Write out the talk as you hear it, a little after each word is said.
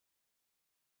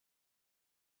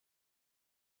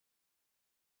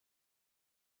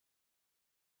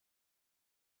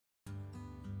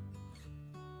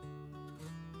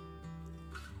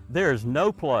There is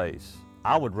no place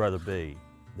I would rather be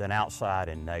than outside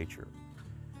in nature.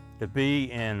 To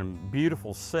be in a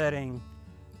beautiful setting,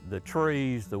 the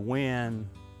trees, the wind,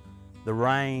 the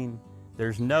rain,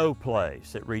 there's no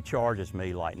place that recharges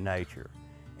me like nature.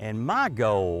 And my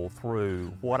goal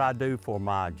through what I do for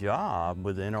my job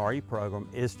with the NRE program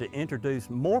is to introduce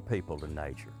more people to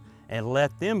nature and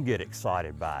let them get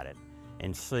excited by it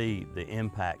and see the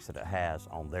impacts that it has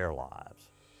on their lives.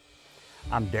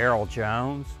 I'm Daryl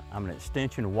Jones. I'm an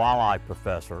Extension Wildlife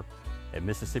Professor at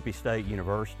Mississippi State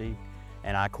University,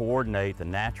 and I coordinate the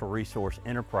Natural Resource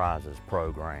Enterprises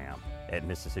program at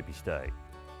Mississippi State.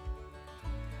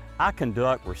 I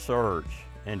conduct research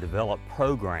and develop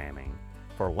programming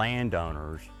for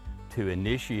landowners to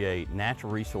initiate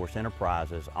natural resource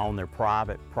enterprises on their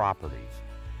private properties,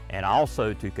 and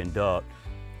also to conduct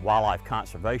wildlife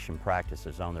conservation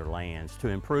practices on their lands to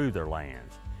improve their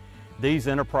lands. These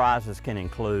enterprises can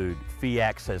include fee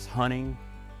access hunting,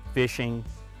 fishing,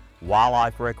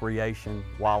 wildlife recreation,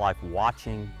 wildlife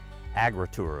watching,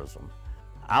 agritourism.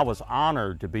 I was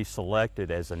honored to be selected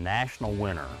as a national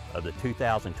winner of the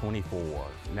 2024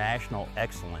 National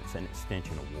Excellence in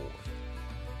Extension Award.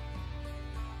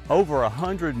 Over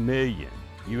 100 million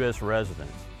U.S.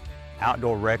 residents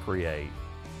outdoor recreate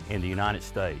in the United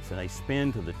States, and they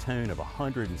spend to the tune of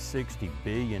 $160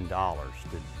 billion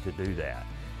to do that.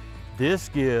 This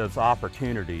gives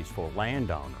opportunities for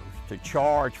landowners to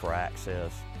charge for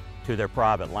access to their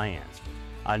private lands.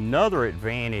 Another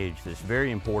advantage that's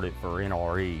very important for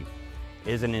NRE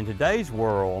is that in today's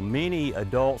world, many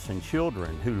adults and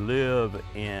children who live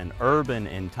in urban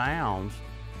and towns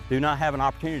do not have an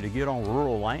opportunity to get on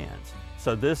rural lands.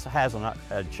 So this has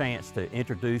a chance to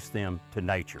introduce them to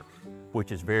nature,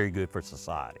 which is very good for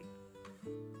society.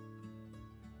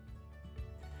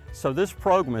 So this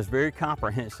program is very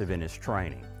comprehensive in its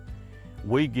training.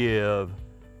 We give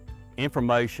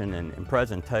information and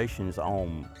presentations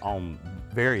on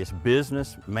various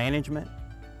business management,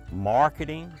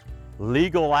 marketing,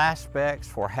 legal aspects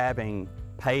for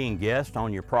paying guests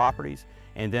on your properties,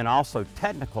 and then also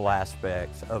technical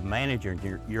aspects of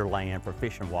managing your land for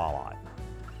fish and wildlife.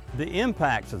 The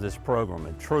impacts of this program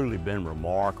have truly been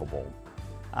remarkable.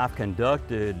 I've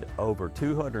conducted over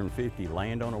 250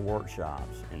 landowner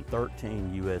workshops in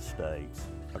 13 U.S. states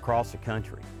across the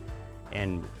country,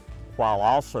 and while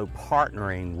also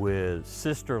partnering with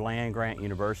sister land-grant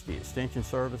university extension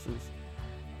services,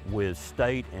 with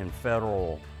state and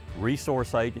federal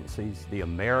resource agencies, the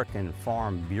American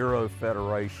Farm Bureau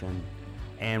Federation,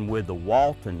 and with the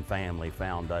Walton Family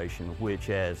Foundation, which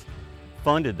has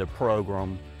funded the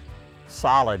program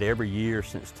solid every year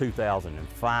since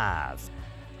 2005.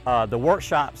 The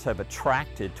workshops have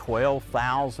attracted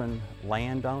 12,000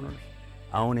 landowners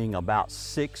owning about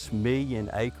 6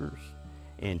 million acres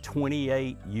in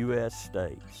 28 U.S.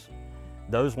 states.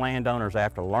 Those landowners,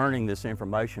 after learning this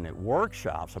information at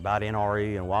workshops about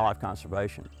NRE and wildlife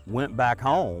conservation, went back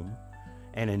home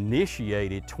and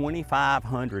initiated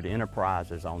 2,500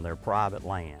 enterprises on their private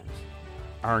lands,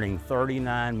 earning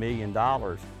 $39 million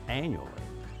annually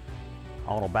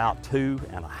on about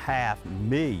 2.5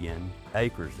 million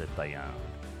acres that they owned.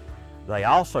 They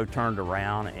also turned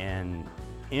around and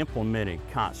implemented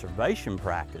conservation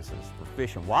practices for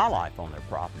fish and wildlife on their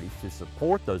properties to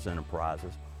support those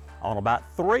enterprises on about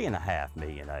 3.5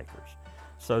 million acres.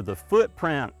 So the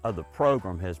footprint of the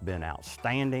program has been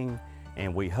outstanding,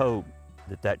 and we hope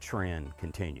that that trend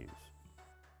continues.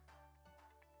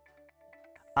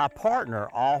 I partner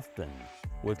often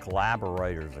with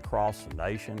collaborators across the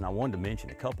nation. I wanted to mention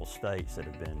a couple states that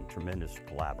have been tremendous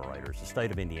collaborators. The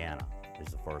state of Indiana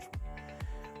is the first one.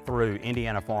 Through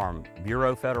Indiana Farm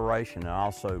Bureau Federation and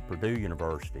also Purdue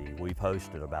University, we've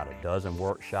hosted about a dozen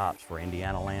workshops for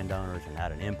Indiana landowners and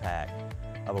had an impact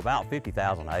of about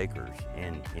 50,000 acres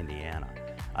in Indiana.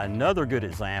 Another good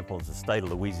example is the state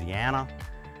of Louisiana,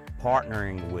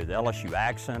 partnering with LSU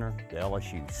Ag Center, the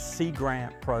LSU Sea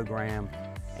Grant program,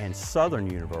 and Southern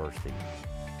University.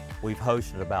 We've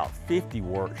hosted about 50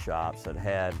 workshops that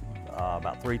had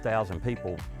about 3,000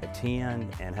 people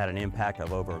attend and had an impact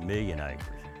of over 1 million acres.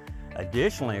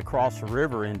 Additionally, across the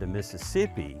river into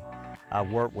Mississippi, I've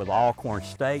worked with Alcorn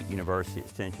State University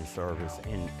Extension Service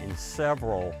in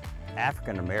several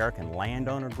African American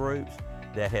landowner groups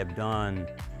that have done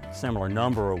similar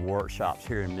number of workshops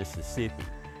here in Mississippi.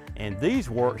 And these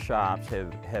workshops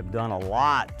have done a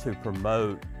lot to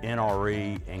promote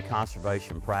NRE and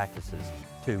conservation practices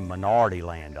to minority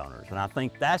landowners. And I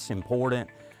think that's important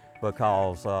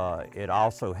because it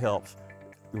also helps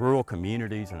rural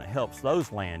communities, and it helps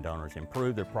those landowners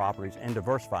improve their properties and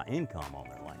diversify income on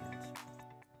their lands.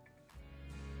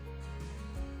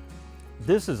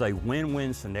 This is a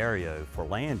win-win scenario for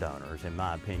landowners, in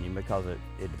my opinion, because it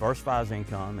diversifies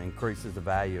income and increases the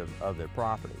value of their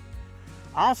property.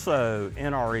 Also,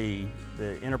 NRE,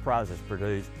 the enterprises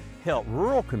produced, help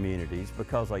rural communities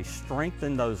because they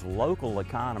strengthen those local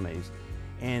economies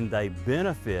and they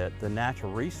benefit the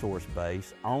natural resource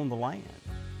base on the land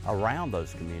around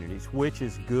those communities, which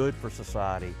is good for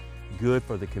society, good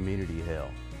for the community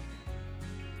health.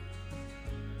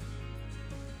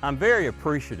 I'm very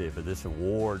appreciative of this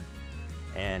award,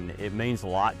 and it means a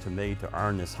lot to me to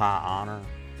earn this high honor.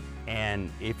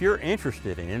 And if you're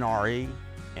interested in NRE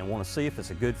and want to see if it's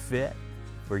a good fit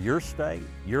for your state,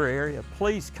 your area,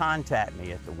 please contact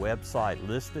me at the website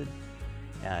listed.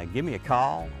 Give me a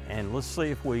call, and let's see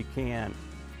if we can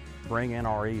bring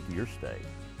NRE to your state.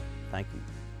 Thank you.